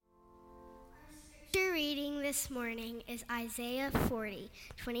scripture reading this morning is Isaiah 40,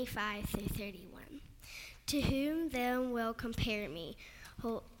 25 through 31. To whom then will compare me,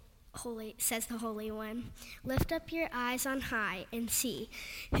 holy, says the Holy One. Lift up your eyes on high and see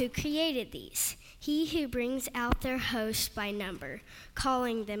who created these. He who brings out their host by number,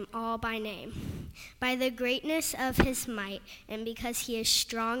 calling them all by name. By the greatness of his might, and because he is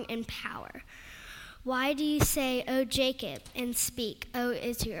strong in power. Why do you say, O Jacob, and speak, O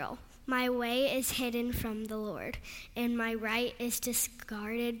Israel? My way is hidden from the Lord, and my right is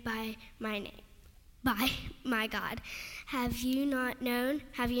discarded by my God. Have you not known?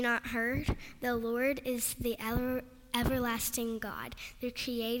 Have you not heard? The Lord is the everlasting God, the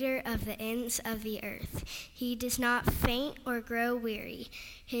creator of the ends of the earth. He does not faint or grow weary.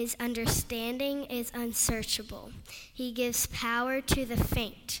 His understanding is unsearchable. He gives power to the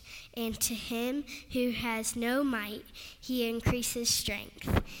faint, and to him who has no might, he increases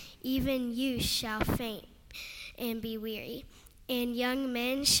strength. Even youth shall faint and be weary, and young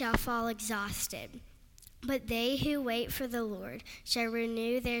men shall fall exhausted. But they who wait for the Lord shall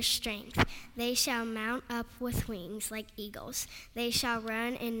renew their strength. They shall mount up with wings like eagles. They shall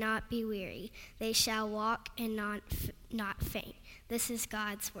run and not be weary. They shall walk and not faint. This is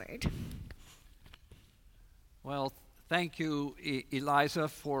God's word. Well, thank you, Eliza,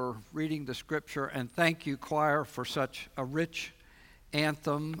 for reading the scripture, and thank you, choir, for such a rich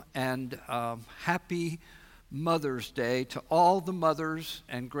anthem, and happy Mother's Day to all the mothers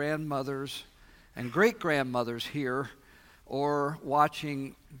and grandmothers and great-grandmothers here or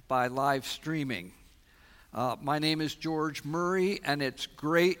watching by live streaming. My name is George Murray, and it's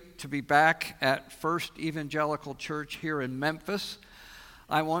great to be back at First Evangelical Church here in Memphis.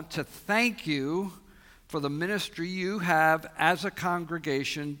 I want to thank you for the ministry you have as a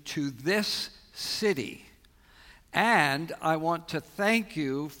congregation to this city. And I want to thank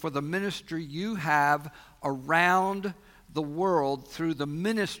you for the ministry you have around the world through the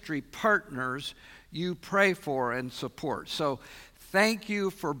ministry partners you pray for and support. So thank you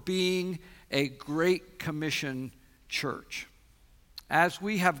for being a Great Commission church. As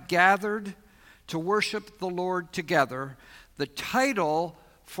we have gathered to worship the Lord together, the title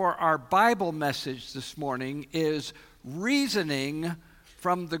for our Bible message this morning is Reasoning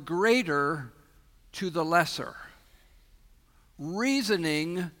from the Greater to the Lesser.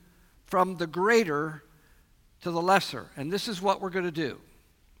 Reasoning from the greater to the lesser. And this is what we're going to do.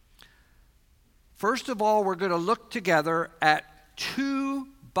 First of all, we're going to look together at two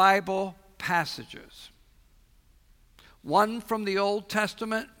Bible passages. One from the Old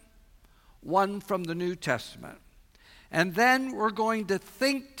Testament, one from the New Testament. And then we're going to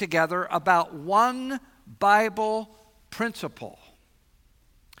think together about one Bible principle.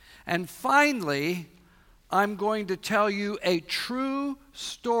 And finally, I'm going to tell you a true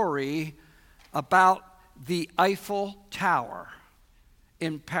story about the Eiffel Tower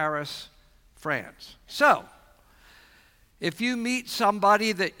in Paris, France. So, if you meet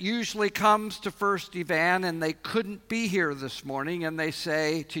somebody that usually comes to First Evan and they couldn't be here this morning and they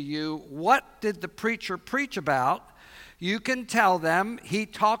say to you, what did the preacher preach about? You can tell them he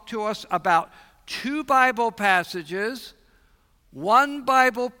talked to us about two Bible passages, one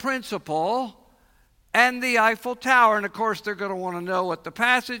Bible principle, and the Eiffel Tower. And of course, they're going to want to know what the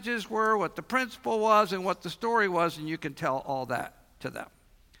passages were, what the principle was, and what the story was, and you can tell all that to them.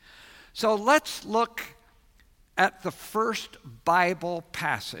 So let's look at the first Bible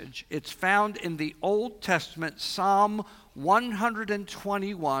passage. It's found in the Old Testament, Psalm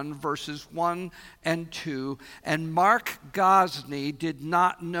 121, verses 1 and 2. And Mark Gosney did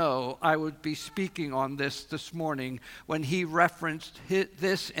not know I would be speaking on this morning when he referenced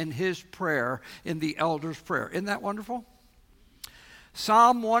this in his prayer in the Elder's Prayer. Isn't that wonderful?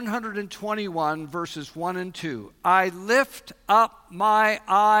 Psalm 121, verses 1 and 2. I lift up my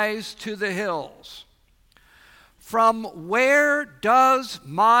eyes to the hills. From where does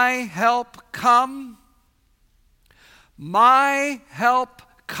my help come? My help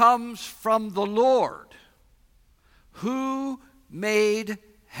comes from the Lord, who made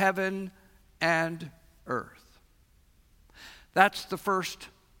heaven and earth. That's the first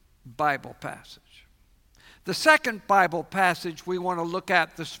Bible passage. The second Bible passage we want to look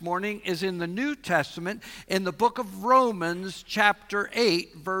at this morning is in the New Testament, in the book of Romans, chapter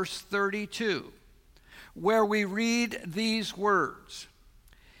 8, verse 32, where we read these words.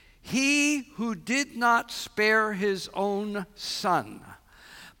 He who did not spare his own son,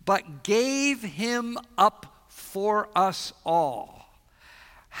 but gave him up for us all,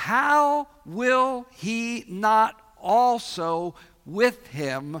 how will he not also with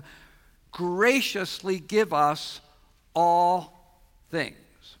him graciously give us all things?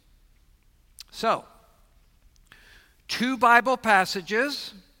 So, two Bible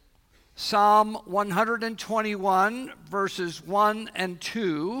passages, Psalm 121, verses 1 and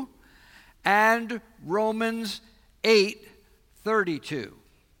 2, and Romans 8:32.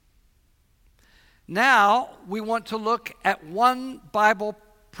 Now, we want to look at one Bible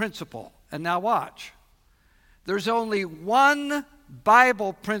principle. And now watch. There's only one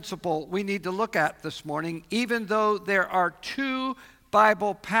Bible principle we need to look at this morning, even though there are two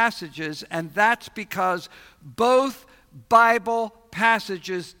Bible passages, and that's because both Bible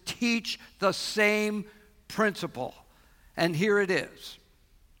passages teach the same principle. And here it is.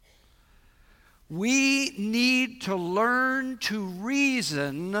 We need to learn to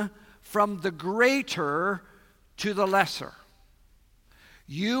reason from the greater to the lesser.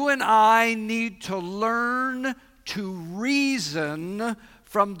 You and I need to learn to reason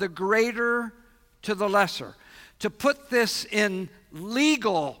from the greater to the lesser. To put this in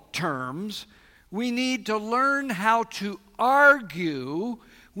legal terms, we need to learn how to argue.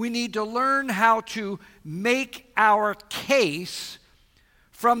 We need to learn how to make our case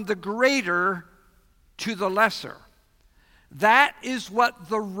from the greater to the lesser. That is what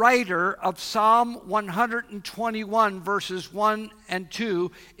the writer of Psalm 121, verses 1 and 2,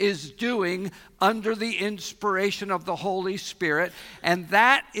 is doing under the inspiration of the Holy Spirit. And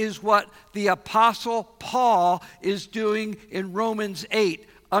that is what the Apostle Paul is doing in Romans 8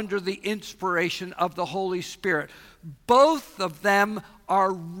 under the inspiration of the Holy Spirit. Both of them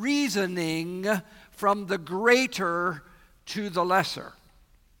are reasoning from the greater to the lesser.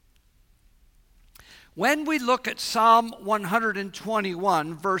 When we look at Psalm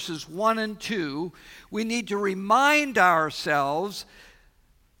 121, verses 1 and 2, we need to remind ourselves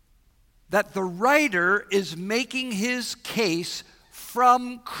that the writer is making his case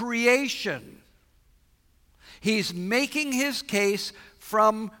from creation. He's making his case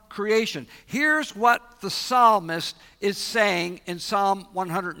from creation. Here's what the psalmist is saying in Psalm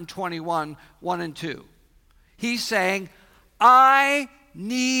 121, 1 and 2. He's saying, I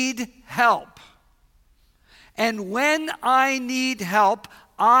need help. And when I need help,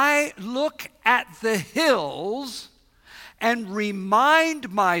 I look at the hills and remind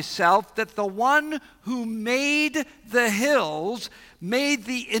myself that the one who made the hills made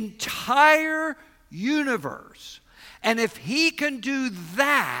the entire universe. And if he can do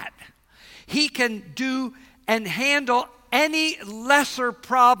that, he can do and handle any lesser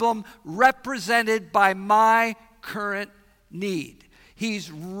problem represented by my current need.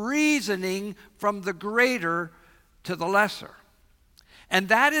 He's reasoning from the greater to the lesser. And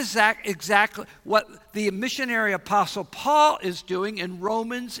that is exactly what the missionary apostle Paul is doing in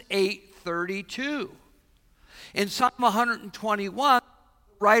Romans 8:32. In Psalm 121,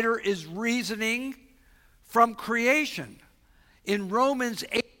 the writer is reasoning from creation. In Romans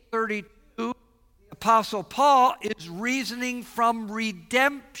 8:32, the apostle Paul is reasoning from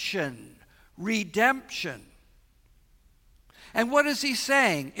redemption. Redemption. And what is he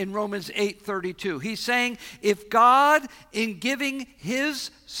saying in Romans 8:32? He's saying if God, in giving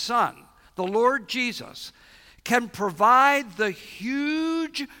his Son, the Lord Jesus, can provide the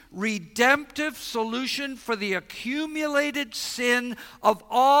huge redemptive solution for the accumulated sin of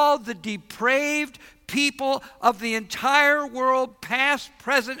all the depraved people of the entire world, past,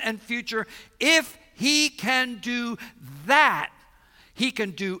 present, and future, if he can do that, he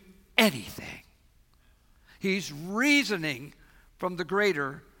can do anything. He's reasoning from the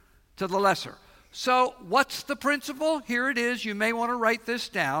greater to the lesser. So what's the principle? Here it is. You may want to write this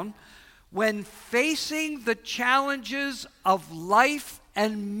down. When facing the challenges of life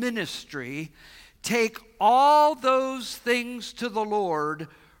and ministry, take all those things to the Lord,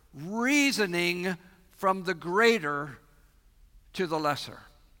 reasoning from the greater to the lesser.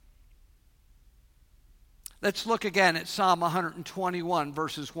 Let's look again at Psalm 121,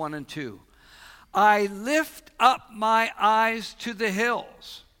 verses 1 and 2. I lift up my eyes to the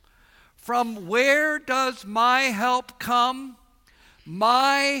hills. From where does my help come?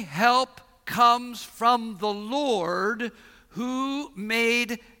 My help comes from the Lord who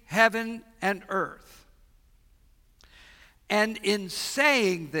made heaven and earth. And in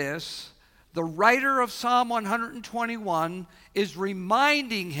saying this, the writer of Psalm 121 is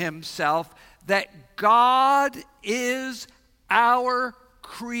reminding himself that God is our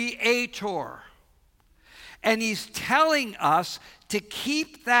creator. And he's telling us to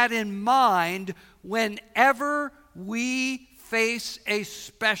keep that in mind whenever we face a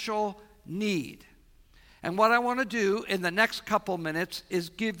special need. And what I want to do in the next couple minutes is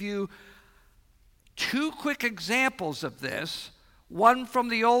give you two quick examples of this, one from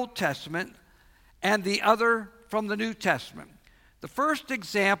the Old Testament and the other from the New Testament. The first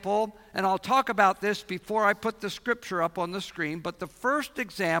example, and I'll talk about this before I put the scripture up on the screen, but the first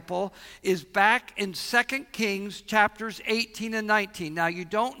example is back in 2 Kings chapters 18 and 19. Now, you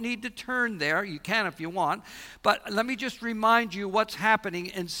don't need to turn there. You can if you want. But let me just remind you what's happening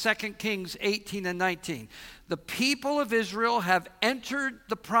in 2 Kings 18 and 19. The people of Israel have entered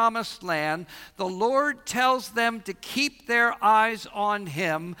the promised land. The Lord tells them to keep their eyes on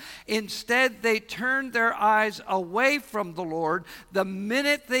him. Instead, they turn their eyes away from the Lord. The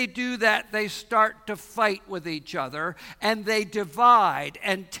minute they do that, they start to fight with each other, and they divide.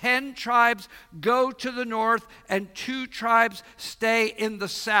 And 10 tribes go to the north, and 2 tribes stay in the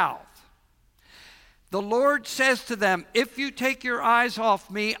south. The Lord says to them, if you take your eyes off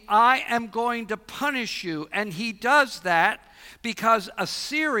me, I am going to punish you. And he does that because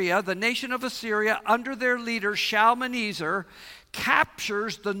Assyria, the nation of Assyria, under their leader Shalmaneser,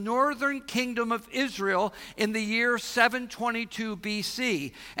 captures the northern kingdom of Israel in the year 722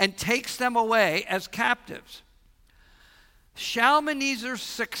 BC and takes them away as captives. Shalmaneser's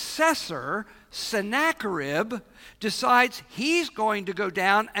successor, Sennacherib, decides he's going to go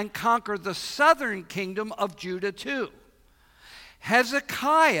down and conquer the southern kingdom of Judah too.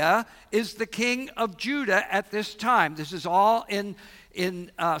 Hezekiah is the king of Judah at this time. This is all in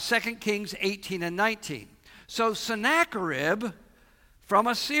 2 Kings 18 and 19. So Sennacherib from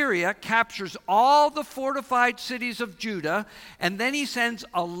Assyria captures all the fortified cities of Judah, and then he sends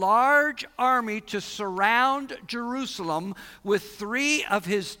a large army to surround Jerusalem with 3 of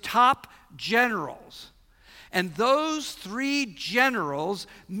his top generals. And those 3 generals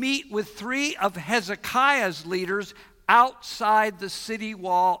meet with 3 of Hezekiah's leaders outside the city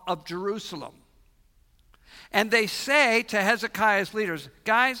wall of Jerusalem. And they say to Hezekiah's leaders,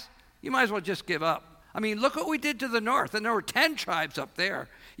 guys, you might as well just give up. I mean, look what we did to the north, and there were 10 tribes up there.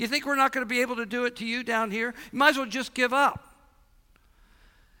 You think we're not going to be able to do it to you down here? You might as well just give up.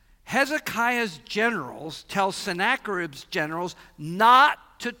 Hezekiah's generals tell Sennacherib's generals not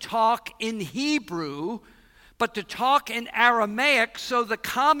to talk in Hebrew, but to talk in Aramaic so the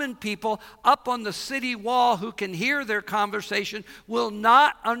common people up on the city wall who can hear their conversation will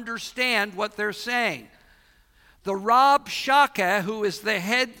not understand what they're saying. The Rabshakeh, who is the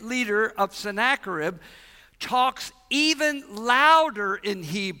head leader of Sennacherib, talks even louder in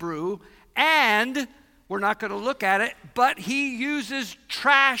Hebrew, and we're not going to look at it, but he uses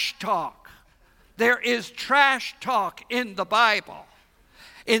trash talk. There is trash talk in the Bible,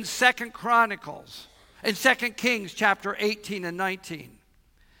 in 2 Chronicles, in 2 Kings chapter 18 and 19.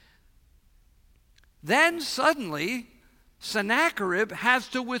 Then suddenly, Sennacherib has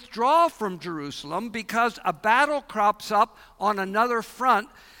to withdraw from Jerusalem because a battle crops up on another front,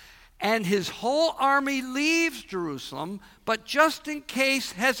 and his whole army leaves Jerusalem. But just in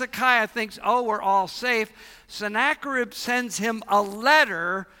case Hezekiah thinks, oh, we're all safe, Sennacherib sends him a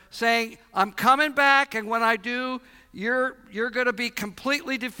letter saying, I'm coming back, and when I do, you're going to be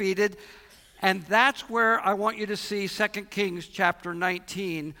completely defeated. And that's where I want you to see 2 Kings chapter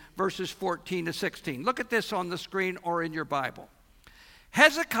 19, verses 14 to 16. Look at this on the screen or in your Bible.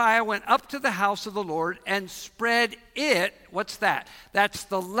 Hezekiah went up to the house of the Lord and spread it. What's that? That's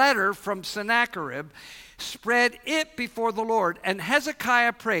the letter from Sennacherib. Spread it before the Lord. And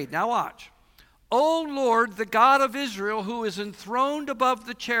Hezekiah prayed. Now watch. O Lord, the God of Israel, who is enthroned above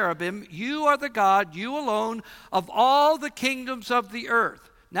the cherubim, you are the God, you alone, of all the kingdoms of the earth.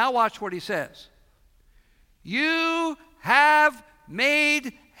 Now watch what he says. You have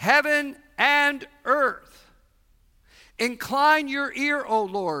made heaven and earth. Incline your ear, O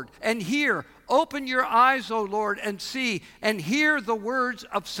Lord, and hear. Open your eyes, O Lord, and see, and hear the words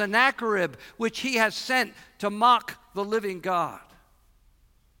of Sennacherib, which he has sent to mock the living God.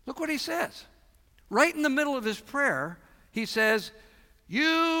 Look what he says. Right in the middle of his prayer, he says,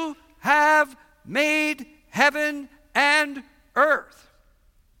 you have made heaven and earth.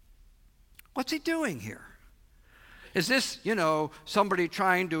 What's he doing here? Is this, somebody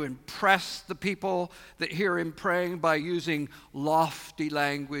trying to impress the people that hear him praying by using lofty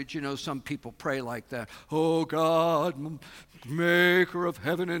language? Some people pray like that. Oh, God, maker of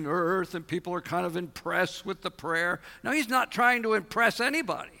heaven and earth, and people are kind of impressed with the prayer. No, he's not trying to impress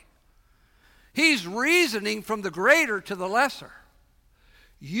anybody. He's reasoning from the greater to the lesser.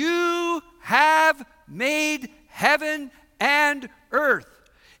 You have made heaven and earth.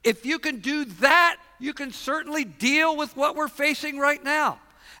 If you can do that, you can certainly deal with what we're facing right now.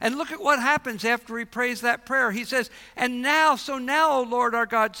 And look at what happens after he prays that prayer. He says, so now, O Lord our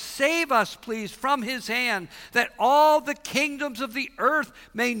God, save us, please, from his hand, that all the kingdoms of the earth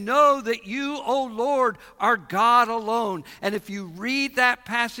may know that you, O Lord, are God alone. And if you read that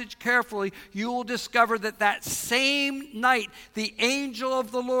passage carefully, you will discover that same night, the angel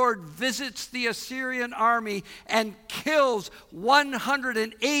of the Lord visits the Assyrian army and kills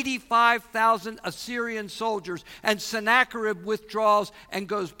 185,000 Assyrian soldiers. And Sennacherib withdraws and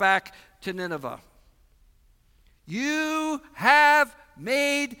goes back to Nineveh. You have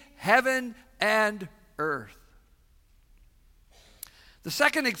made heaven and earth. The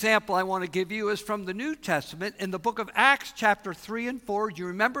second example I want to give you is from the New Testament in the book of Acts chapter 3 and 4. You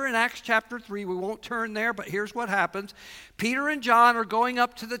remember in Acts chapter 3, we won't turn there, but here's what happens. Peter and John are going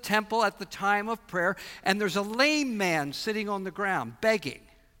up to the temple at the time of prayer, and there's a lame man sitting on the ground begging.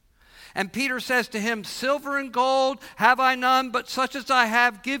 And Peter says to him, silver and gold have I none, but such as I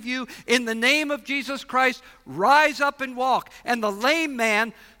have give you. In the name of Jesus Christ, rise up and walk. And the lame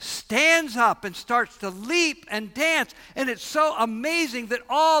man stands up and starts to leap and dance. And it's so amazing that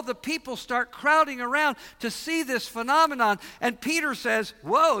all the people start crowding around to see this phenomenon. And Peter says,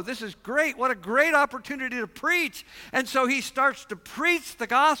 whoa, this is great. What a great opportunity to preach. And so he starts to preach the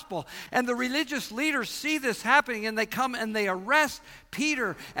gospel. And the religious leaders see this happening, and they come and they arrest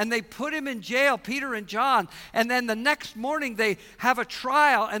Peter, and they put him in jail, Peter and John. And then the next morning they have a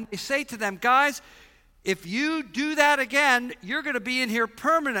trial, and they say to them, guys, if you do that again, you're going to be in here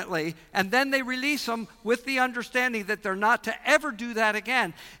permanently. And then they release them with the understanding that they're not to ever do that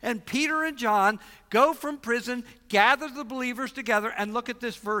again. And Peter and John go from prison, gather the believers together, and look at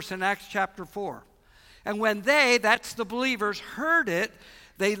this verse in Acts chapter 4. And when they, that's the believers, heard it,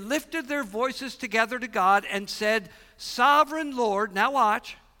 they lifted their voices together to God and said, Sovereign Lord, now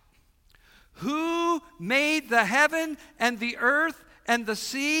watch, who made the heaven and the earth and the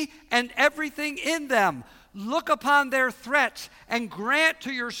sea and everything in them? Look upon their threats and grant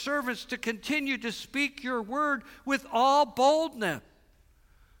to your servants to continue to speak your word with all boldness.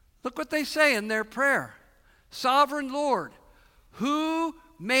 Look what they say in their prayer. Sovereign Lord, who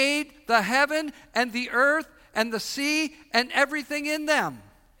made the heaven and the earth and the sea and everything in them?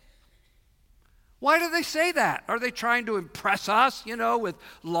 Why do they say that? Are they trying to impress us, with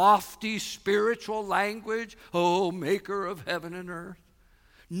lofty spiritual language? Oh, maker of heaven and earth.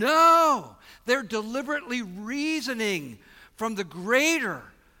 No, they're deliberately reasoning from the greater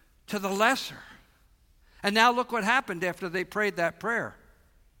to the lesser. And now look what happened after they prayed that prayer.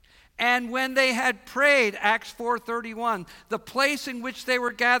 And when they had prayed, Acts 4:31, the place in which they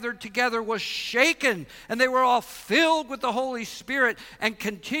were gathered together was shaken, and they were all filled with the Holy Spirit and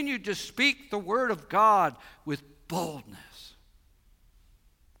continued to speak the word of God with boldness.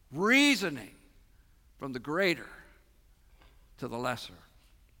 Reasoning from the greater to the lesser.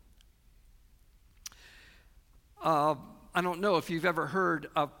 I don't know if you've ever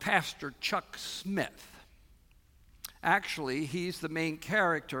heard of Pastor Chuck Smith. Actually, he's the main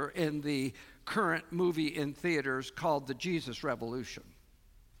character in the current movie in theaters called The Jesus Revolution.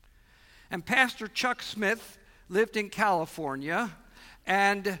 And Pastor Chuck Smith lived in California,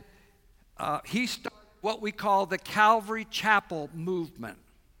 and he started what we call the Calvary Chapel movement.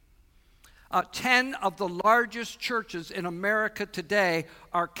 10 of the largest churches in America today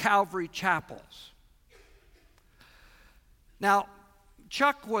are Calvary chapels. Now,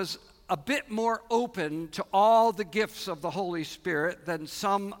 Chuck was a bit more open to all the gifts of the Holy Spirit than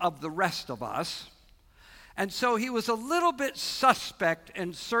some of the rest of us. And so he was a little bit suspect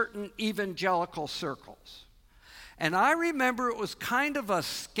in certain evangelical circles. And I remember it was kind of a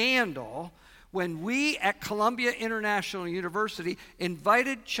scandal when we at Columbia International University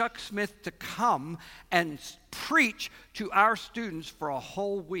invited Chuck Smith to come and preach to our students for a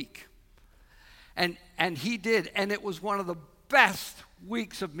whole week. And he did, and it was one of the best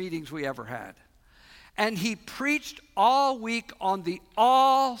weeks of meetings we ever had. And he preached all week on the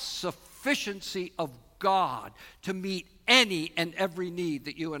all-sufficiency of God to meet any and every need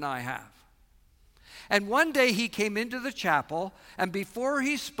that you and I have. And one day he came into the chapel, and before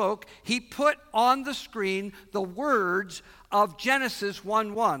he spoke, he put on the screen the words of Genesis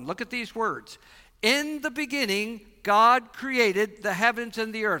 1:1. Look at these words. In the beginning, God created the heavens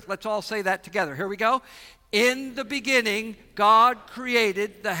and the earth. Let's all say that together. Here we go. In the beginning, God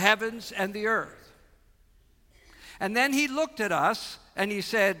created the heavens and the earth. And then he looked at us and he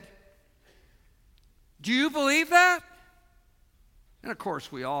said, do you believe that? And of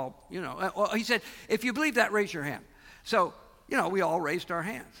course we all, he said, if you believe that, raise your hand. So, we all raised our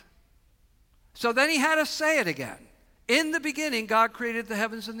hands. So then he had us say it again. In the beginning, God created the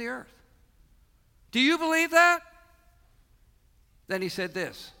heavens and the earth. Do you believe that? Then he said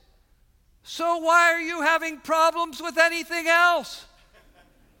this, "So why are you having problems with anything else?"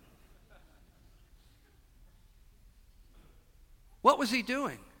 What was he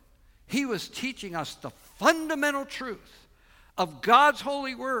doing? He was teaching us the fundamental truth of God's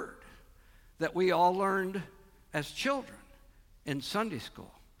holy word that we all learned as children in Sunday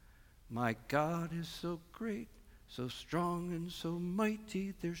school. My God is so great, so strong and so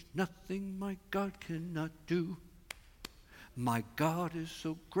mighty, there's nothing my God cannot do. My God is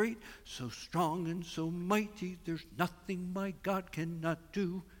so great, so strong and so mighty, there's nothing my God cannot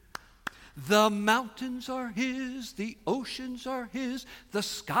do. The mountains are his, the oceans are his, the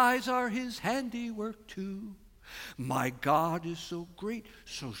skies are his handiwork too. My God is so great,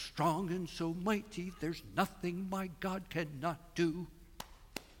 so strong and so mighty, there's nothing my God cannot do.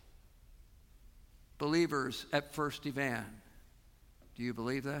 Believers at First Evan, do you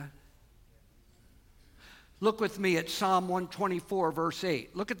believe that? Look with me at Psalm 124, verse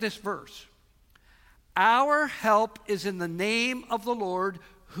 8. Look at this verse. Our help is in the name of the Lord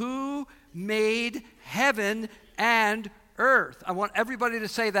who made heaven and earth. I want everybody to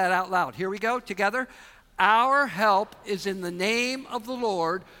say that out loud. Here we go, together. Our help is in the name of the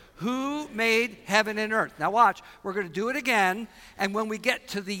Lord who made heaven and earth. Now watch, we're going to do it again, and when we get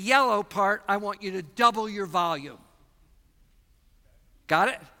to the yellow part, I want you to double your volume. Got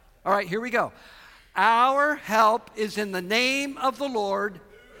it? All right, here we go. Our help is in the name of the Lord.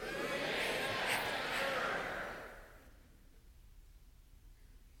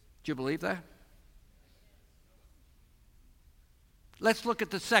 Do you believe that? Let's look at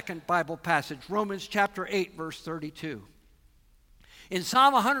the second Bible passage, Romans chapter 8, verse 32. In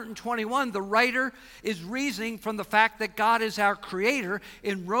Psalm 121, the writer is reasoning from the fact that God is our creator.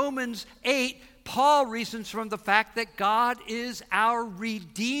 In Romans 8, Paul reasons from the fact that God is our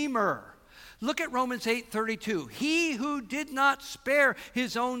redeemer. Look at Romans 8:32. He who did not spare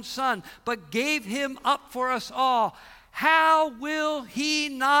his own son, but gave him up for us all, how will he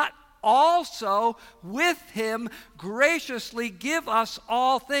not also with him graciously give us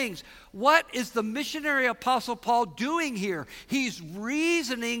all things? What is the missionary apostle Paul doing here? He's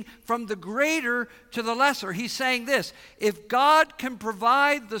reasoning from the greater to the lesser. He's saying this: if God can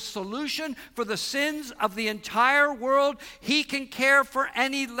provide the solution for the sins of the entire world, he can care for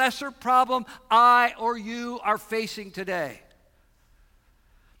any lesser problem I or you are facing today.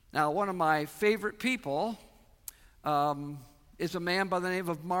 Now, one of my favorite people is a man by the name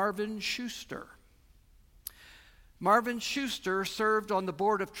of Marvin Schuster. Marvin Schuster served on the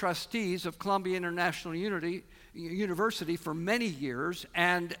board of trustees of Columbia International University for many years,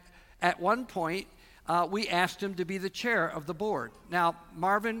 and at one point we asked him to be the chair of the board. Now,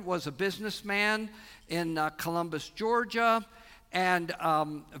 Marvin was a businessman in Columbus, Georgia, and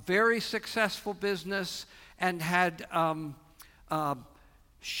a very successful business, and had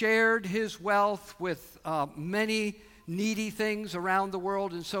shared his wealth with many needy things around the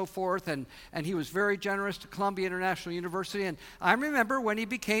world and so forth, and he was very generous to Columbia International University. And I remember when he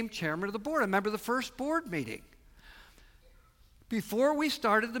became chairman of the board, I remember the first board meeting. Before we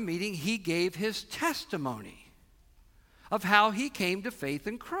started the meeting, he gave his testimony of how he came to faith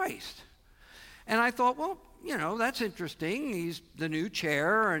in Christ. And I thought, well, you know, that's interesting. He's the new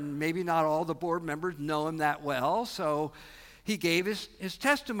chair, and maybe not all the board members know him that well. So he gave his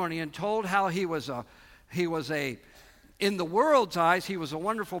testimony and told how he was in the world's eyes, he was a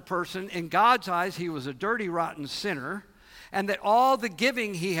wonderful person. In God's eyes, he was a dirty, rotten sinner. And that all the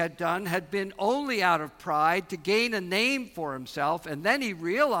giving he had done had been only out of pride to gain a name for himself. And then he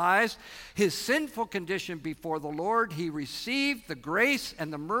realized his sinful condition before the Lord. He received the grace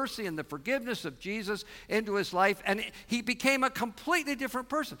and the mercy and the forgiveness of Jesus into his life. And he became a completely different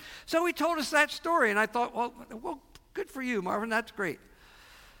person. So he told us that story. And I thought, well, good for you, Marvin. That's great.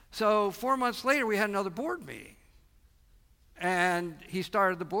 So 4 months later, we had another board meeting. And he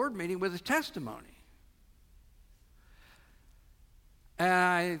started the board meeting with his testimony. And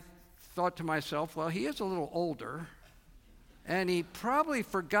I thought to myself, well, he is a little older, and he probably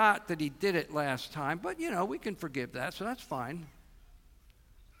forgot that he did it last time, but, you know, we can forgive that, so that's fine.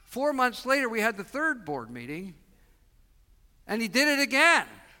 4 months later, we had the third board meeting, and he did it again.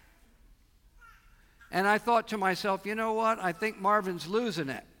 And I thought to myself, you know what? I think Marvin's losing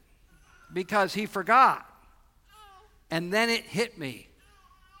it because he forgot. And then it hit me.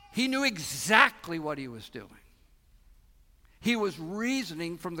 He knew exactly what he was doing. He was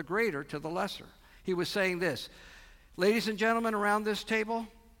reasoning from the greater to the lesser. He was saying this: ladies and gentlemen around this table,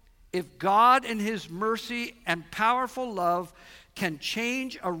 if God in his mercy and powerful love can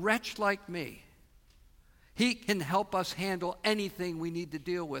change a wretch like me, he can help us handle anything we need to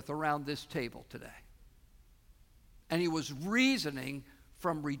deal with around this table today. And he was reasoning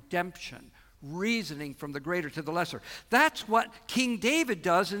from redemption, reasoning from the greater to the lesser. That's what King David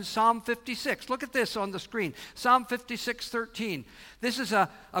does in Psalm 56. Look at this on the screen. Psalm 56:13. This is a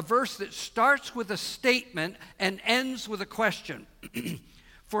verse that starts with a statement and ends with a question.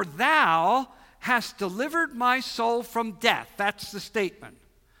 For thou hast delivered my soul from death. That's the statement.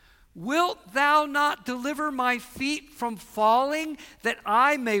 Wilt thou not deliver my feet from falling, that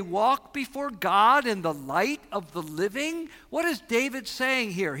I may walk before God in the light of the living? What is David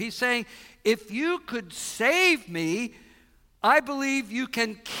saying here? He's saying, if you could save me, I believe you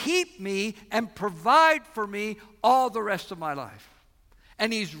can keep me and provide for me all the rest of my life.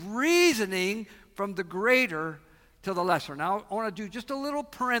 And he's reasoning from the greater to the lesser. Now, I want to do just a little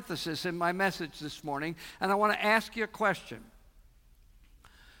parenthesis in my message this morning, and I want to ask you a question.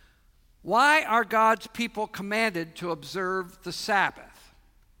 Why are God's people commanded to observe the Sabbath?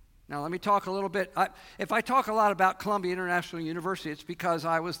 Now, let me talk a little bit. If I talk a lot about Columbia International University, it's because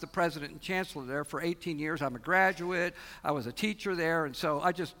I was the president and chancellor there for 18 years. I'm a graduate. I was a teacher there, and so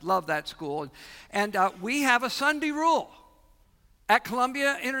I just love that school. And we have a Sunday rule at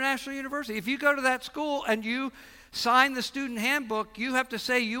Columbia International University. If you go to that school and you sign the student handbook, you have to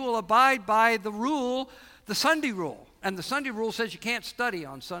say you will abide by the rule, the Sunday rule. And the Sunday rule says you can't study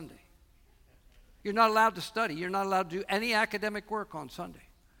on Sunday. You're not allowed to study. You're not allowed to do any academic work on Sunday.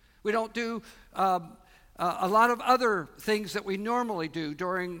 We don't do a lot of other things that we normally do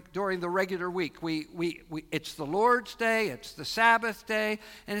during the regular week. It's the Lord's Day, it's the Sabbath day,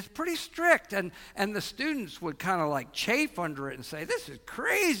 and it's pretty strict. And the students would kind of like chafe under it and say, this is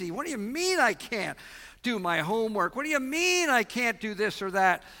crazy. What do you mean I can't do my homework? What do you mean I can't do this or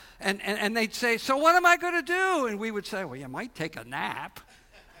that? And they'd say, so what am I going to do? And we would say, well, you might take a nap.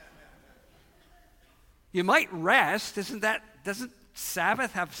 You might rest. Doesn't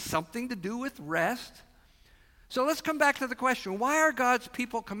Sabbath have something to do with rest? So let's come back to the question, why are God's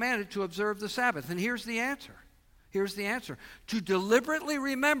people commanded to observe the Sabbath? And here's the answer. Here's the answer. To deliberately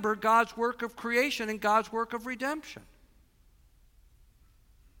remember God's work of creation and God's work of redemption.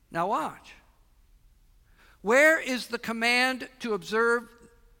 Now watch. Where is the command to observe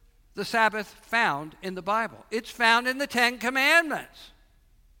the Sabbath found in the Bible? It's found in the Ten Commandments.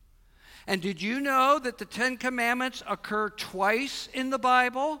 And did you know that the Ten Commandments occur twice in the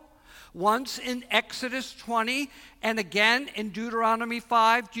Bible? Once in Exodus 20 and again in Deuteronomy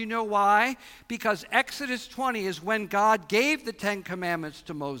 5. Do you know why? Because Exodus 20 is when God gave the Ten Commandments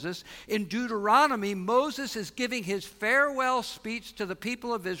to Moses. In Deuteronomy, Moses is giving his farewell speech to the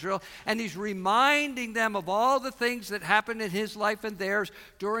people of Israel, and he's reminding them of all the things that happened in his life and theirs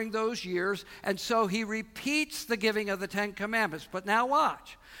during those years. And so he repeats the giving of the Ten Commandments. But now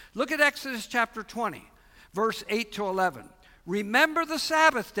watch. Look at Exodus chapter 20, verse 8 to 11. Remember the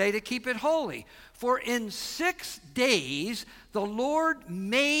Sabbath day to keep it holy. For in 6 days the Lord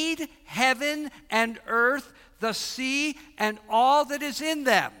made heaven and earth, the sea, and all that is in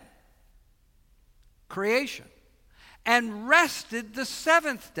them. Creation. And rested the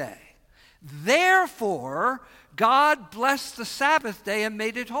seventh day. Therefore, God blessed the Sabbath day and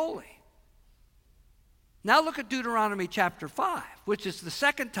made it holy. Now look at Deuteronomy chapter 5, which is the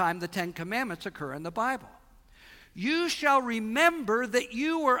second time the Ten Commandments occur in the Bible. You shall remember that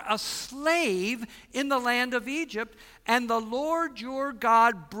you were a slave in the land of Egypt, and the Lord your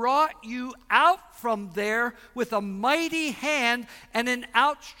God brought you out from there with a mighty hand and an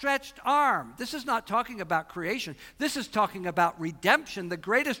outstretched arm. This is not talking about creation. This is talking about redemption, the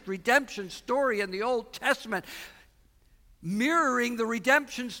greatest redemption story in the Old Testament, mirroring the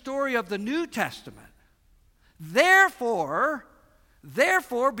redemption story of the New Testament. Therefore,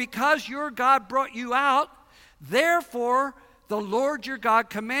 because your God brought you out, therefore, the Lord your God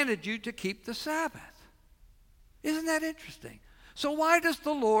commanded you to keep the Sabbath. Isn't that interesting? So why does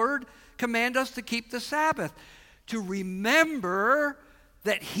the Lord command us to keep the Sabbath? To remember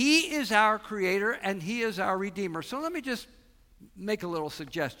that he is our creator and he is our redeemer. So let me just make a little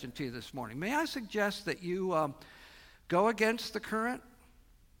suggestion to you this morning. May I suggest that you go against the current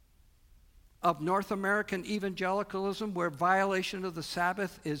of North American evangelicalism, where violation of the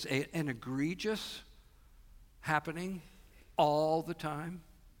Sabbath is an egregious happening all the time?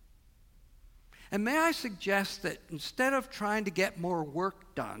 And may I suggest that instead of trying to get more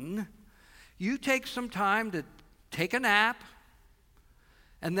work done, you take some time to take a nap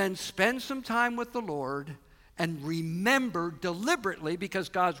and then spend some time with the Lord and remember deliberately, because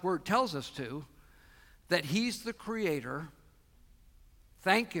God's word tells us to, that he's the creator.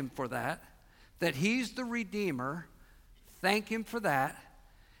 Thank him for that. That he's the redeemer. Thank him for that.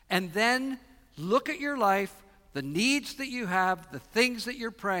 And then look at your life, the needs that you have, the things that you're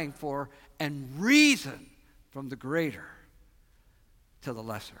praying for, and reason from the greater to the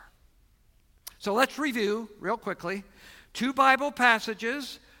lesser. So let's review real quickly. 2 Bible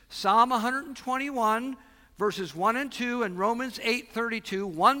passages, Psalm 121, verses 1 and 2, and Romans 8:32.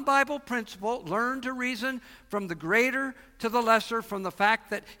 1 Bible principle: learn to reason from the greater to the lesser, from the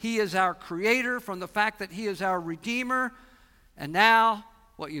fact that he is our creator, from the fact that he is our redeemer. And now,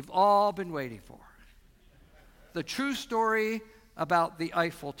 what you've all been waiting for. The true story about the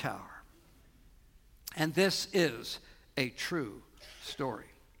Eiffel Tower. And this is a true story.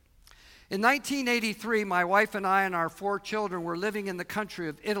 In 1983, my wife and I and our 4 children were living in the country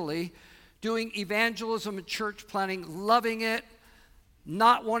of Italy, doing evangelism and church planting, loving it,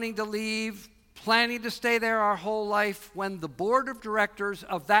 not wanting to leave, planning to stay there our whole life, when the board of directors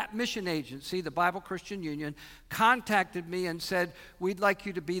of that mission agency, the Bible Christian Union, contacted me and said, "We'd like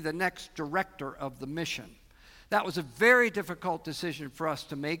you to be the next director of the mission." That was a very difficult decision for us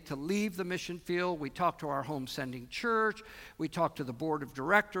to make, to leave the mission field. We talked to our home sending church. We talked to the board of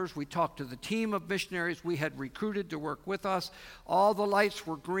directors. We talked to the team of missionaries we had recruited to work with us. All the lights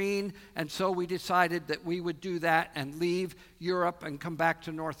were green, and so we decided that we would do that and leave Europe and come back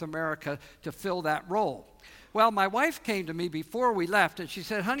to North America to fill that role. Well, my wife came to me before we left, and she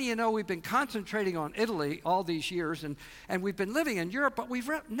said, "Honey, you know, we've been concentrating on Italy all these years, and we've been living in Europe, but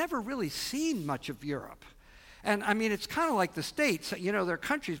we've never really seen much of Europe. And I mean, it's kind of like the States. You know, they're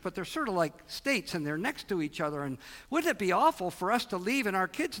countries, but they're sort of like states, and they're next to each other. And wouldn't it be awful for us to leave and our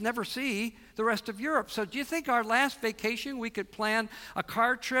kids never see the rest of Europe? So do you think our last vacation we could plan a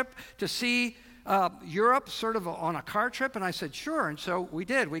car trip to see Europe, sort of on a car trip?" And I said, "Sure." And so we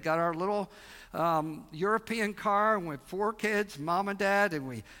did. We got our little European car, and with 4 kids, mom and dad, and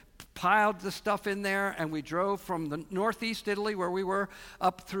we piled the stuff in there, and we drove from the northeast Italy, where we were,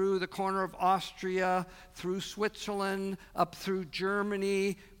 up through the corner of Austria, through Switzerland, up through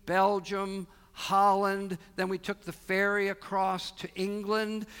Germany, Belgium, Holland. Then we took the ferry across to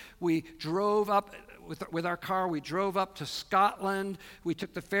England. We drove up with our car. We drove up to Scotland. We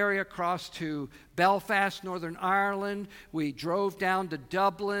took the ferry across to Belfast, Northern Ireland. We drove down to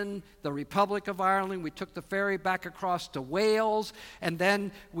Dublin, the Republic of Ireland. We took the ferry back across to Wales, and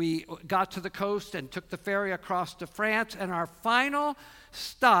then we got to the coast and took the ferry across to France. And our final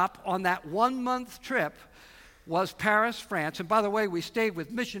stop on that 1-month trip was Paris, France. And by the way, we stayed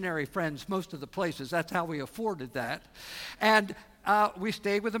with missionary friends most of the places. That's how we afforded that. And we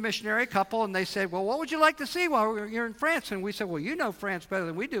stayed with a missionary couple, and they said, "Well, what would you like to see while you're in France?" And we said, "Well, you know France better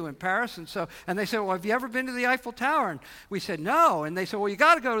than we do in Paris." And they said, "Well, have you ever been to the Eiffel Tower?" And we said, "No." And they said, "Well, you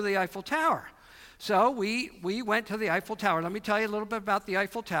got to go to the Eiffel Tower." So we went to the Eiffel Tower. Let me tell you a little bit about the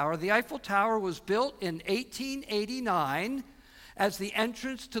Eiffel Tower. The Eiffel Tower was built in 1889 as the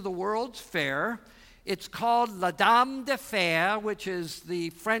entrance to the World's Fair. It's called La Dame de Fer, which is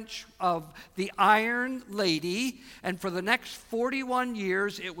the French of the Iron Lady. And for the next 41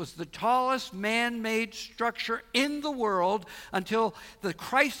 years, it was the tallest man-made structure in the world until the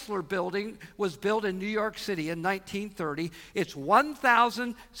Chrysler Building was built in New York City in 1930. It's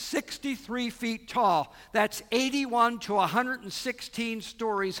 1,063 feet tall. That's 81 to 116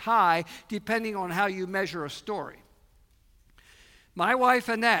 stories high, depending on how you measure a story. My wife,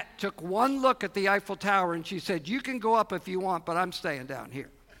 Annette, took one look at the Eiffel Tower, and she said, "You can go up if you want, but I'm staying down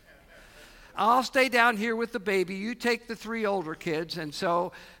here. I'll stay down here with the baby. You take the 3 older kids." And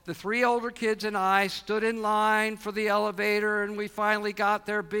so the 3 older kids and I stood in line for the elevator, and we finally got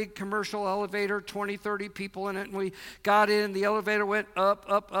their big commercial elevator, 20, 30 people in it, and we got in. The elevator went up,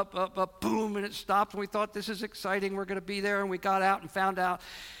 up, up, up, up, boom, and it stopped, and we thought, this is exciting. We're going to be there, and we got out and found out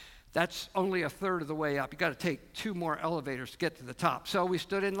that's only a third of the way up. You got to take 2 more elevators to get to the top. So we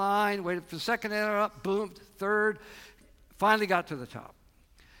stood in line, waited for the second elevator up, boom, third, finally got to the top.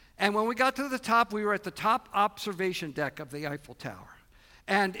 And when we got to the top, we were at the top observation deck of the Eiffel Tower.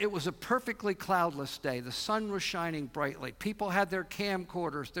 And it was a perfectly cloudless day. The sun was shining brightly. People had their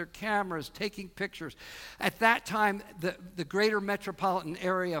camcorders, their cameras, taking pictures. At that time, the greater metropolitan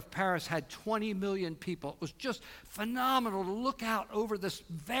area of Paris had 20 million people. It was just phenomenal to look out over this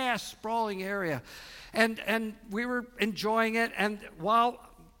vast, sprawling area. And we were enjoying it. And while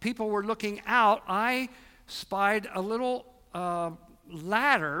people were looking out, I spied a little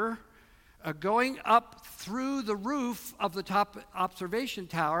ladder going up through the roof of the top observation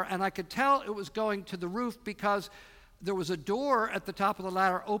tower, and I could tell it was going to the roof because there was a door at the top of the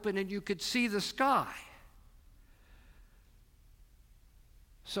ladder open and you could see the sky.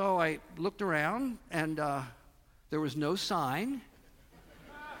 So I looked around, and there was no sign.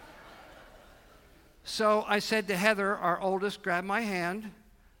 So I said to Heather, our oldest, "Grab my hand.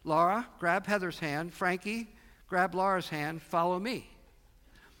 Laura, grab Heather's hand. Frankie, grab Laura's hand. Follow me."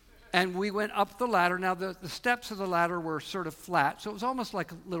 And we went up the ladder. Now, the steps of the ladder were sort of flat, so it was almost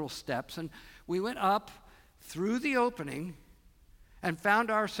like little steps. And we went up through the opening and found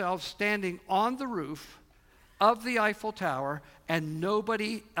ourselves standing on the roof of the Eiffel Tower, and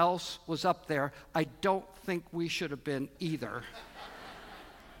nobody else was up there. I don't think we should have been either.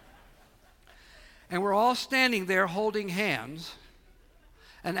 And we're all standing there holding hands.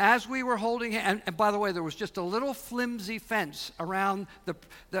 And as we were holding hands, and by the way, there was just a little flimsy fence around the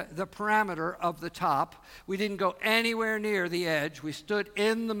parameter of the top. We didn't go anywhere near the edge. We stood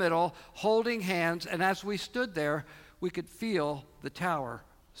in the middle holding hands, and as we stood there, we could feel the tower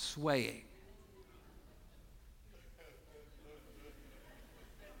swaying.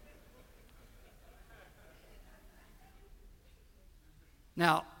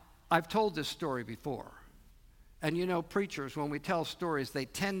 Now, I've told this story before. And you know, preachers, when we tell stories, they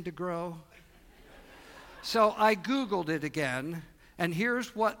tend to grow. So I Googled it again, and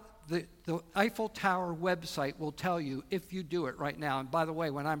here's what the Eiffel Tower website will tell you if you do it right now. And by the way,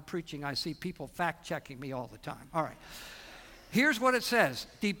 when I'm preaching, I see people fact-checking me all the time. All right. Here's what it says.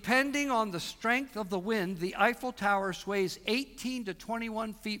 Depending on the strength of the wind, the Eiffel Tower sways 18 to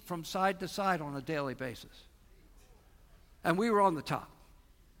 21 feet from side to side on a daily basis. And we were on the top,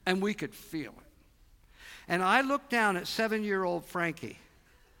 and we could feel it. And I looked down at 7-year-old Frankie,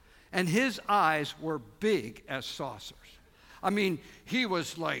 and his eyes were big as saucers. I mean, he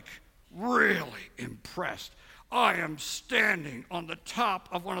was like really impressed. I am standing on the top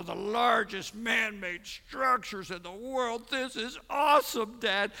of one of the largest man-made structures in the world. This is awesome,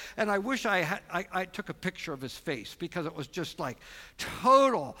 Dad. And I wish I took a picture of his face, because it was just like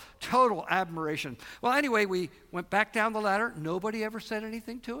total admiration. Well, anyway, we went back down the ladder. Nobody ever said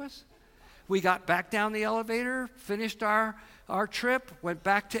anything to us. We got back down the elevator, finished our trip, went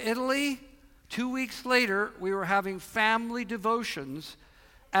back to Italy. 2 weeks later, we were having family devotions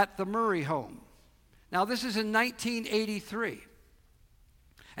at the Murray home. Now, this is in 1983.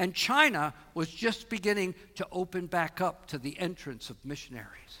 And China was just beginning to open back up to the entrance of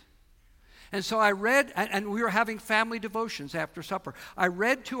missionaries. And so I read, and we were having family devotions after supper. I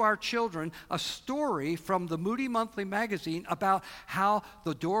read to our children a story from the Moody Monthly magazine about how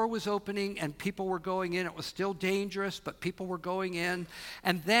the door was opening and people were going in. It was still dangerous, but people were going in.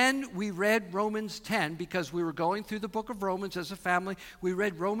 And then we read Romans 10, because we were going through the book of Romans as a family. We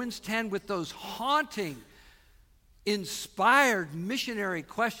read Romans 10 with those haunting, inspired missionary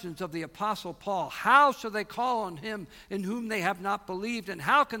questions of the Apostle Paul. How shall they call on him in whom they have not believed? And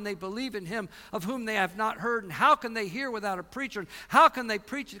how can they believe in him of whom they have not heard? And how can they hear without a preacher? And how can they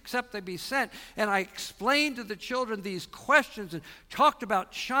preach except they be sent? And I explained to the children these questions and talked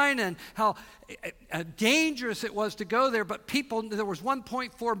about China and how dangerous it was to go there. But there was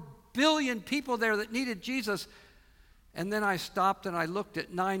 1.4 billion people there that needed Jesus. And then I stopped and I looked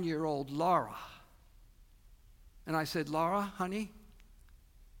at 9-year-old Laura. And I said, Laura, honey,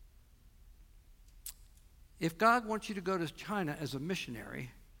 if God wants you to go to China as a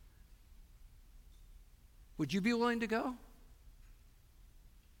missionary, would you be willing to go?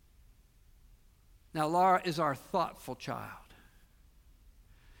 Now, Laura is our thoughtful child.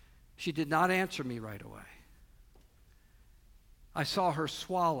 She did not answer me right away. I saw her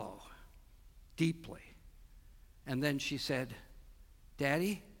swallow deeply. And then she said,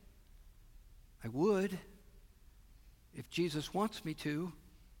 Daddy, I would, if Jesus wants me to.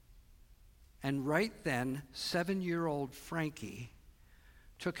 And right then, 7-year-old Frankie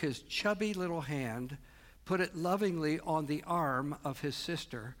took his chubby little hand, put it lovingly on the arm of his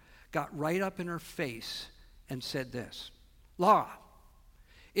sister, got right up in her face, and said this, Laura,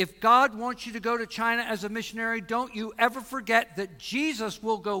 if God wants you to go to China as a missionary, don't you ever forget that Jesus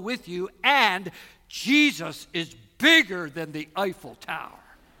will go with you, and Jesus is bigger than the Eiffel Tower.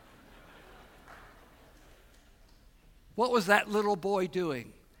 What was that little boy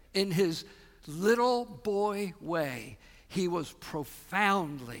doing? In his little boy way, he was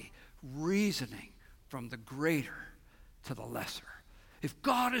profoundly reasoning from the greater to the lesser. If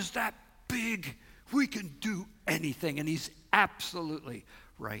God is that big, we can do anything. And he's absolutely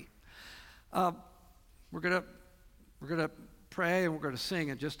right. We're gonna pray and we're gonna sing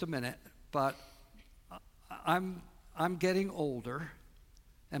in just a minute. But I'm getting older,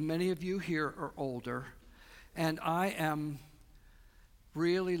 and many of you here are older. And I am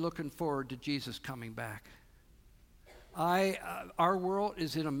really looking forward to Jesus coming back. Our world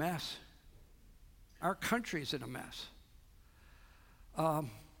is in a mess. Our country is in a mess.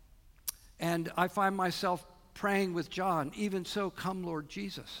 And I find myself praying with John, even so, come Lord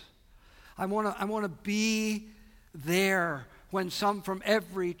Jesus. I want to be there when some from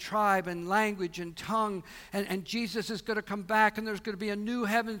every tribe and language and tongue, and Jesus is going to come back, and there's going to be a new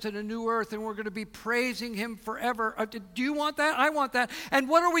heavens and a new earth, and we're going to be praising him forever. Do you want that? I want that. And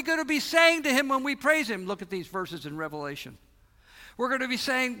what are we going to be saying to him when we praise him? Look at these verses in Revelation. We're going to be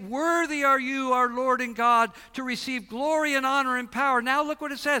saying, worthy are you, our Lord and God, to receive glory and honor and power. Now look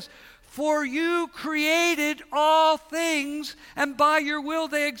what it says. For you created all things, and by your will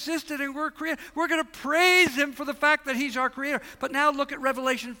they existed and were created. We're going to praise him for the fact that he's our creator. But now look at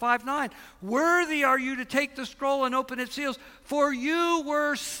Revelation 5:9. Worthy are you to take the scroll and open its seals, for you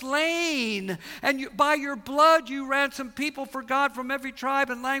were slain, and by your blood you ransomed people for God from every tribe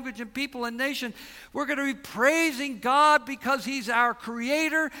and language and people and nation. We're going to be praising God because he's our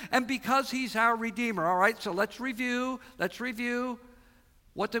creator and because he's our redeemer. All right, so let's review.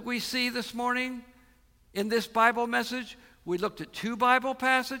 What did we see this morning in this Bible message? We looked at 2 Bible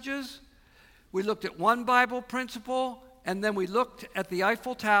passages, we looked at 1 Bible principle, and then we looked at the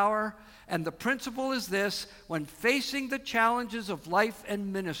Eiffel Tower. And the principle is this: when facing the challenges of life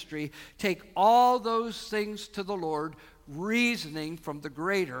and ministry, take all those things to the Lord, reasoning from the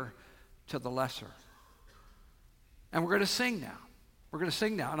greater to the lesser. And we're going to sing now.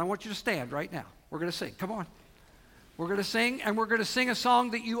 And I want you to stand right now. We're going to sing. Come on. We're going to sing, and we're going to sing a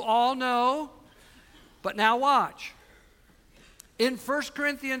song that you all know. But now watch. In 1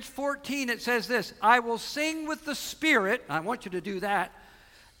 Corinthians 14, it says this: I will sing with the Spirit. I want you to do that.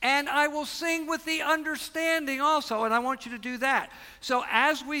 And I will sing with the understanding also, and I want you to do that. So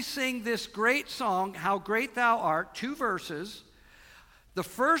as we sing this great song, How Great Thou Art, 2 verses. The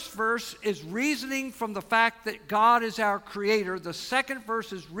first verse is reasoning from the fact that God is our creator. The second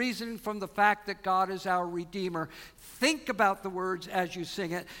verse is reasoning from the fact that God is our redeemer. Think about the words as you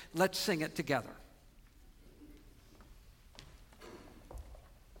sing it. Let's sing it together.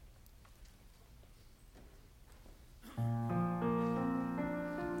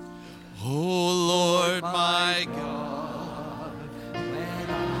 O Lord my God,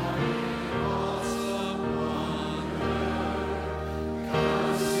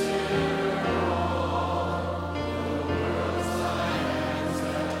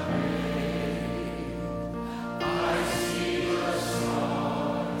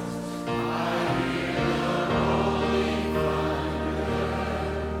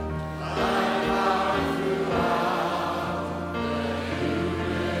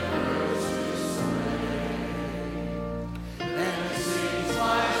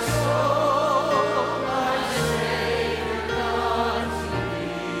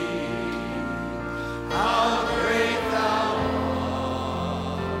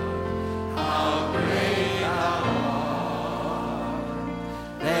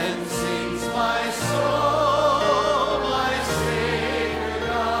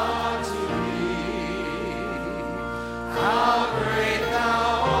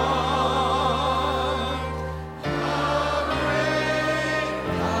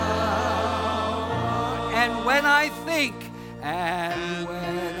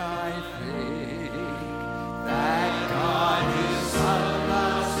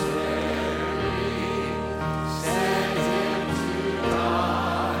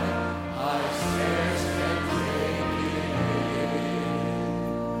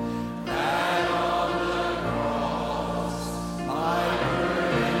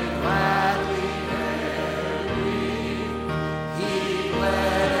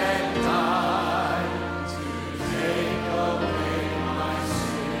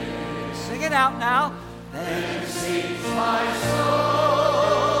 out now. Then sings my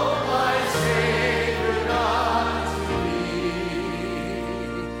soul, my Savior God to thee.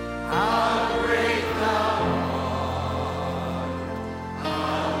 How great thou art,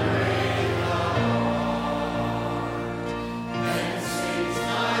 how great thou art. Then sings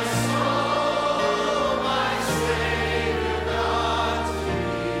my soul, my Savior God to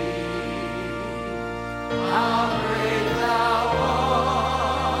thee. How great thou art.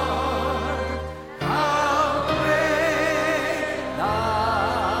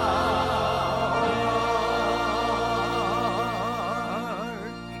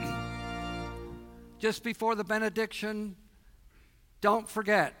 Just before the benediction, don't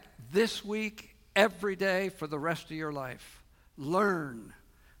forget, this week, every day for the rest of your life, learn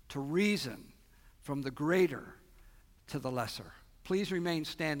to reason from the greater to the lesser. Please remain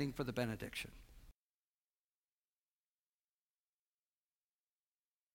standing for the benediction.